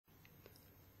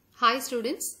Hi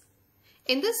students,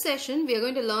 in this session we are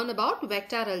going to learn about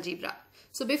vector algebra.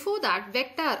 So before that,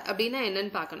 vector அப்படினா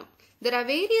என்னன்னு பார்க்கணும். There are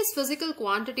various physical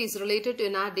quantities related to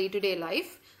in our day-to-day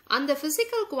life. And the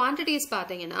physical quantities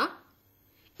பார்த்தீங்கன்னா,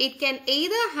 it can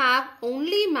either have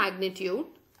only magnitude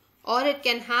or it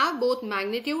can have both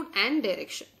magnitude and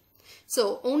direction. So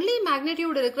only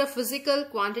magnitude இருக்கிற physical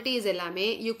quantities எல்லாமே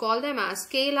you call them as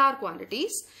scalar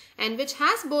quantities, and which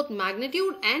has both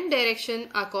magnitude and direction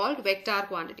are called vector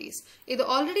quantities. இது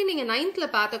already நீங்க 9th ல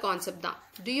பார்த்த concept தான்.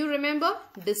 Do you remember?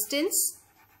 Distance,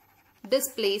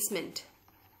 displacement.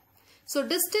 So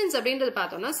distance அப்படின்றது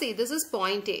பார்த்தோம்னா, see this is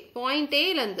point A. Point A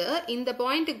லந்து இந்த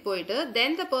pointக்கு போயிட்டு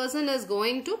then the person is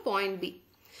going to point B.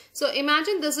 So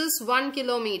imagine this is 1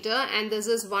 kilometer and this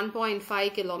is 1.5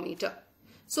 kilometer.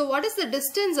 So what is the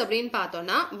distance அப்படின்னு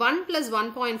பார்த்தோம்னா 1 plus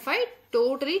 1.5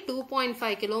 totally 2.5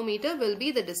 kilometer will be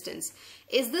the distance.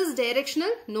 Is this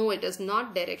directional? No, it is not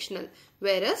directional.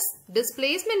 Whereas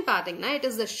displacement பார்த்தீங்கன்னா it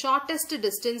is the shortest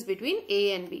distance between A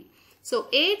and B. So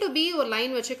A to B ஒரு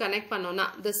line வச்சு connect பண்ணோம்னா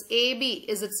this AB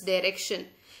is its direction.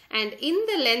 And in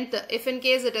the length, if in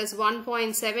case it is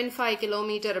 1.75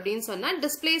 kilometer அப்படின்னு சொன்னா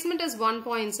displacement is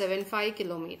 1.75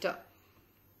 kilometer.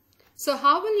 So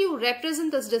how will you represent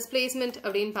this displacement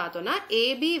அப்படின்னு பார்த்தோம்னா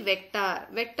AB vector.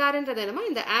 Vector என்றது என்னமா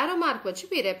இந்த arrow mark வச்சு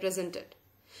we represent it.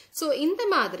 So இந்த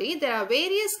மாதிரி there are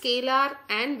various scalar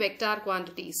and vector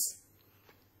quantities.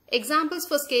 Examples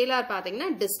for scalar பார்த்தீங்கன்னா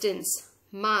distance,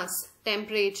 mass,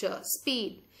 temperature,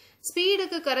 speed.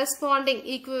 Speedக்கு corresponding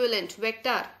equivalent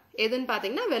vector எதுன்னு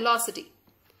பார்த்தீங்கன்னா velocity.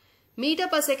 Meter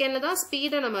per second தான்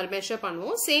speed நம்ம measure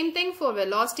பண்ணுவோம். Same thing for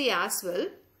velocity as well.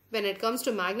 When it comes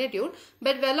to magnitude,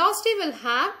 but velocity will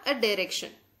have a direction.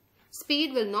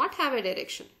 Speed will not have a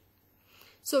direction.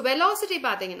 So velocity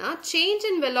பாத்தீங்கன்னா change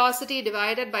in velocity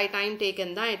divided by time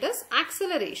taken தான் it is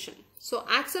acceleration. So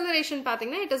acceleration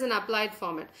பாத்தீங்கன்னா it is an applied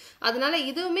format. அதனால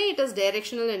இதுவுமே it is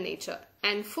directional in nature.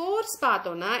 And force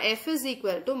பார்த்தோம்னா F is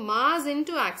equal to mass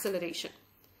into acceleration.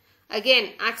 Again,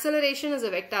 acceleration is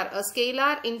a vector. A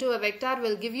scalar into a vector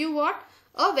will give you what?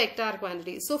 A vector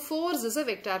quantity. So force is a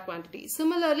vector quantity.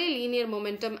 Similarly, linear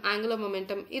momentum, angular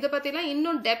momentum, இத பத்திலாம்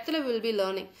இன்னும் depthல we will be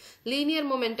learning. Linear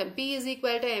momentum, P is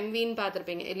equal to mv ன்னு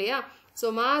பார்த்திருப்பீங்க இல்லையா?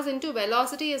 So mass into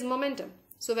velocity is momentum.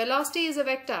 So velocity is a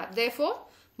vector. Therefore,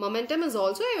 momentum is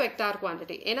also a vector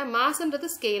quantity. ஏன்னா mass என்றது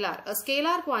scalar. A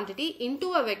scalar quantity into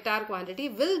a vector quantity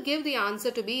will give the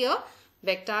answer to be a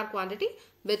vector quantity,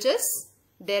 which is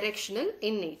directional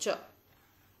in nature.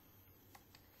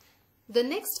 The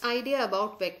next idea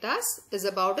about vectors is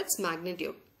about its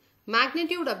magnitude.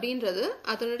 Magnitude அப்படின்றது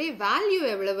அதனுடைய value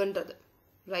எவ்வளவுன்றது.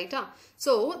 Right?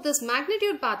 So this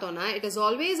magnitude பார்த்தோம்னா it is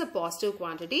always a positive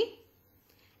quantity,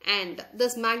 and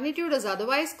this magnitude is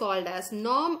otherwise called as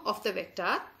norm of the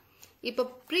vector. இப்போ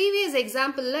previous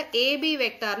exampleல AB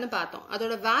vectorனு பார்த்தோம்.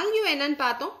 அதோட value என்னன்னு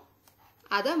பார்த்தோம்?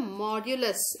 Ada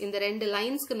modulus. In the ரெண்டு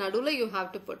linesக்கு நடுவுல you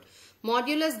have to put.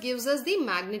 Modulus gives us the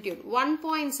magnitude.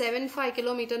 1.75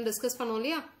 kilometer discuss பண்ணோம்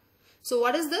இல்லையா? So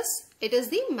what is this? It is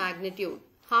the magnitude.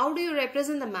 How do you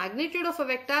represent the magnitude of a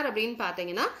vector அப்படின்னு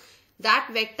பார்த்தீங்கன்னா that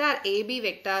vector AB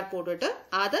vector போட்டுட்டு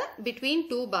அதை between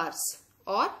two bars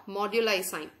or moduli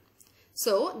sign.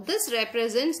 So this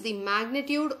represents the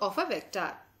magnitude of a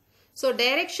vector. So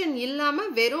direction இல்லாம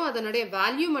வெறும் அதனுடைய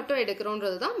value மட்டும்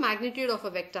எடுக்கிறோம்ன்றது தான் magnitude of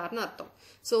a vector ன்னு அர்த்தம்.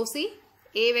 So see,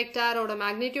 A vector ஓட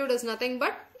magnitude is nothing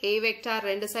but A vector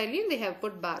ரெண்டு sideலையும் they have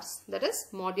put bars. That is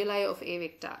moduli of A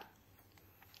vector.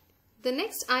 The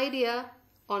next idea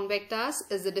on vectors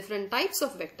is the different types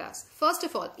of vectors. First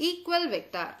of all, equal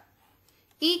vector.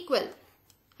 Equal,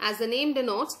 as the name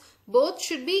denotes, both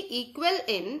should be equal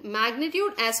in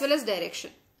magnitude as well as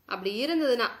direction. அப்படி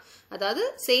இருந்ததுனா அதாவது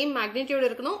same magnitude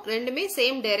இருக்கணும், ரெண்டுமே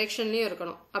same directionலயும்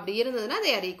இருக்கணும். அப்படி இருந்ததுனா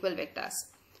they are equal vectors.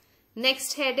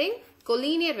 Next heading,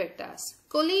 collinear vectors.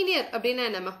 Collinear அப்படின்னா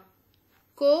என்னமா?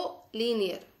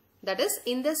 Co-linear, that is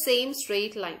in the same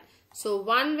straight line. So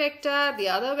one vector, the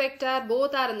other vector,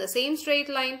 both are in the same straight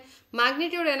line.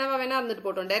 Magnitude என்னவா வேணா இருந்துட்டு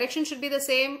போட்டோம். Direction should be the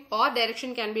same or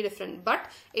direction can be different, but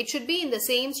it should be in the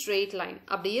same straight line.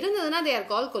 அப்படி இருந்ததுனா they are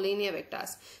called collinear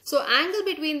vectors. So angle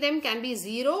between them can be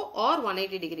 0 or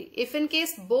 180 degree. If in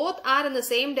case both are in the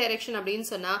same direction அப்படின்னு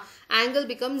சொன்னா angle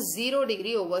becomes 0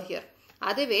 degree over here.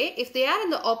 அதுவே if they are in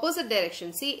the opposite direction,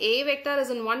 see A vector is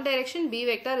in one direction, B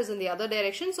vector is in the other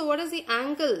direction. So what is the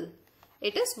angle?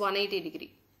 It is 180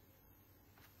 degree.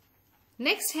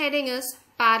 Next heading is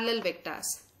parallel vectors.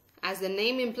 As the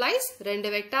name implies, ரெண்டு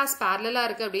vectors parallel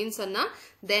இருக்கு அப்படின்னு சொன்னா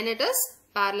then it is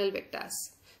parallel vectors.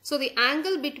 So the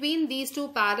angle between these two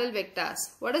parallel vectors,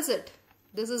 what is it?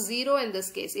 This is 0 in this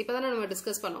case. இப்பதான் நம்ம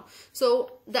discuss பண்ணோம். So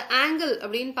the angle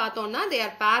அப்படினு பார்த்தோம்னா they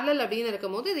are parallel அப்படினு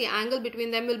இருக்கும்போது the angle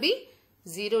between them will be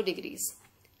 0 degrees.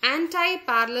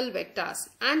 Anti-parallel vectors.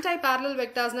 Anti-parallel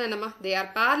vectors na என்னமா? They are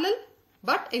parallel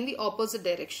but in the opposite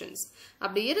directions.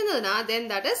 அப்படி இருந்ததுனா then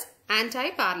that is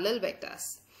anti-parallel vectors.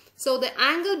 So the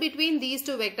angle between these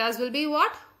two vectors will be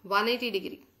what? 180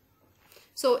 degree.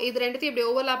 So இது ரெண்டுத்தையும் இப்படி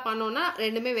overlap பண்ணோம்னா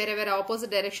ரெண்டுமே வேற வேற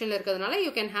opposite directionல இருக்கிறதுனால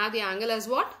you can have the angle as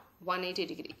what? 180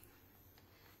 degree.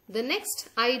 The next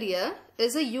idea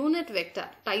is a unit vector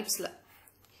types la.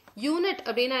 Unit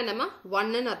அப்படினா என்னமா?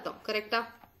 1 ன்னு அர்த்தம். கரெக்ட்டா?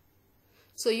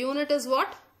 So unit is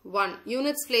what? 1.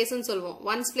 Units place ன்னு சொல்வோம்.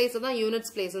 Ones place தான்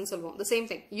units place ன்னு சொல்வோம். The same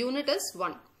thing. Unit is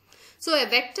 1. So a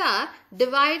vector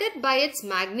divided by its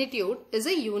magnitude is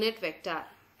a unit vector.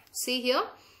 See here.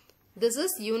 This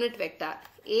is unit vector.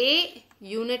 A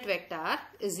unit vector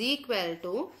is equal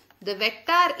to the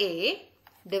vector A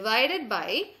divided by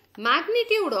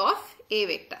magnitude of A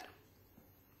vector.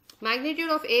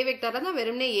 Magnitude of A vector தான்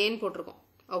வெறுமனே A ன்னு போட்டுருக்கோம்.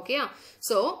 Okay?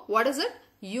 So what is it?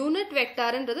 Unit vector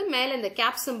என்றது மேல இந்த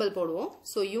cap symbol போடுவோம்.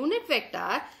 So unit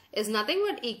vector is nothing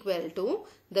but equal to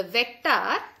the vector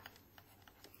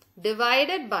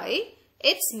divided by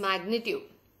its magnitude.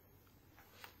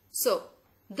 So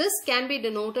this can be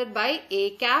denoted by A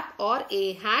cap or A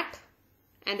hat,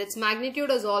 and its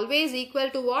magnitude is always equal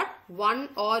to what? 1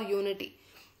 or unity.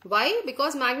 Why?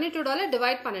 Because magnitude ஆல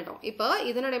divide பண்ணிட்டோம். இப்போ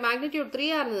இதனுடைய magnitude 3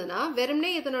 இருந்ததுனா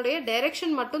வெறுமனே இதனுடைய direction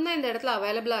மட்டும் தான் இந்த இடத்துல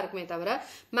available இருக்குமே தவிர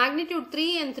magnitude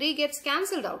 3 and 3 gets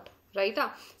cancelled out. Right?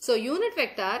 So unit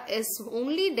vector is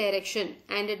only direction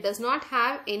and it does not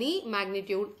have any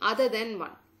magnitude other than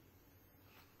 1.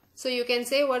 So you can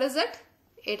say what is it?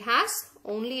 It has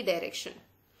only direction.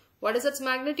 What is its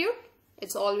magnitude?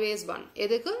 It's always 1.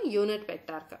 இதுக்கு unit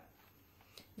vector.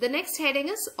 The next heading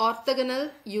is orthogonal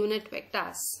unit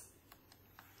vectors.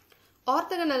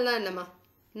 Orthogonal na என்னமா?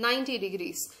 90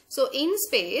 degrees. So in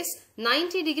space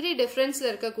 90 degree difference la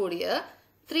irukakodiya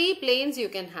 3 planes you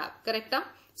can have. Correct?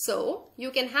 So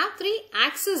you can have 3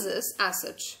 axes as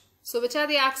such. So which are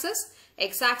the axes?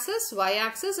 X axis, Y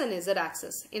axis and Z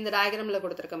axis. In the diagram la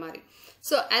koduthirukka mari.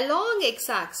 So along X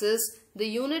axis the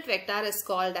unit vector is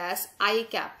called as I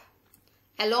cap.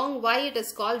 Along Y it is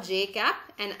called J cap,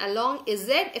 and along Z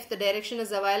if the direction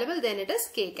is available then it is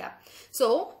K cap. So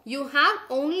you have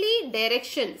only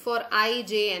direction for I,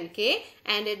 J and K,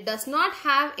 and it does not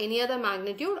have any other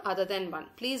magnitude other than 1.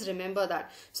 Please remember that.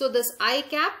 So this I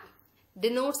cap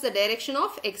denotes the direction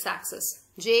of X axis,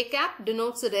 J cap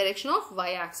denotes the direction of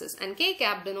Y axis, and K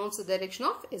cap denotes the direction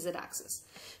of Z axis.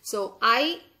 So I,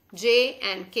 J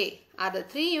and K are the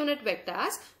 3 unit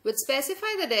vectors which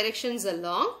specify the directions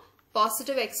along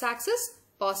positive x-axis,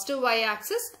 positive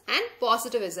y-axis and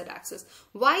positive z-axis.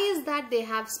 Why is that they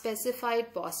have specified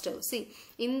positive? See,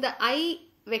 in the I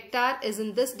vector is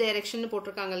in this direction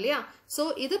போட்டிருக்காங்க இல்லையா? So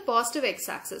இது positive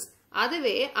x-axis.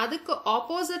 அதுவே அதுக்கு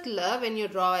oppositeல when you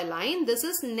draw a line, this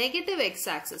is negative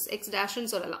x-axis, x dash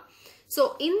ன்னு சொல்லலாம். So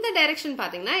in the direction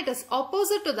பாத்தீங்கன்னா it is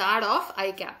opposite to that of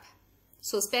I cap.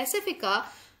 So specifica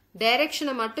direction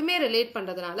மட்டுமே relate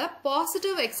பண்றதுனால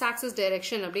positive x-axis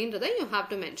direction அப்படின்றத you have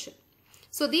to mention.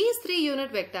 So these 3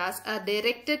 unit vectors are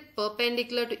directed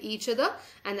perpendicular to each other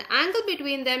and the angle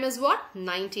between them is what?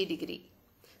 90 degree.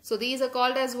 So these are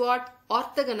called as what?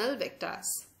 Orthogonal vectors.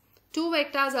 2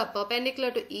 vectors are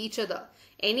perpendicular to each other.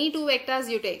 Any 2 vectors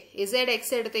you take, Z,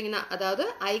 X எடுத்தீங்கன்னா அதாவது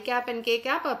I cap and K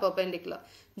cap are perpendicular.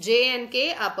 J and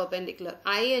K are perpendicular.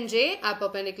 I and J are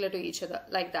perpendicular to each other,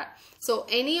 like that. So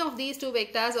any of these 2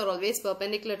 vectors are always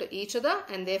perpendicular to each other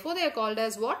and therefore they are called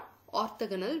as what?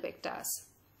 Orthogonal vectors.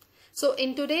 So in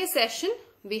today's session,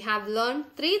 we have learned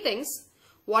 3 things.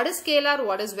 What is scalar,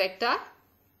 what is vector,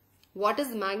 what is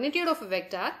the magnitude of a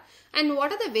vector, and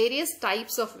what are the various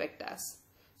types of vectors.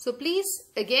 So please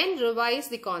again revise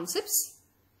the concepts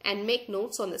and make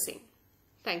notes on the same.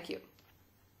 Thank you.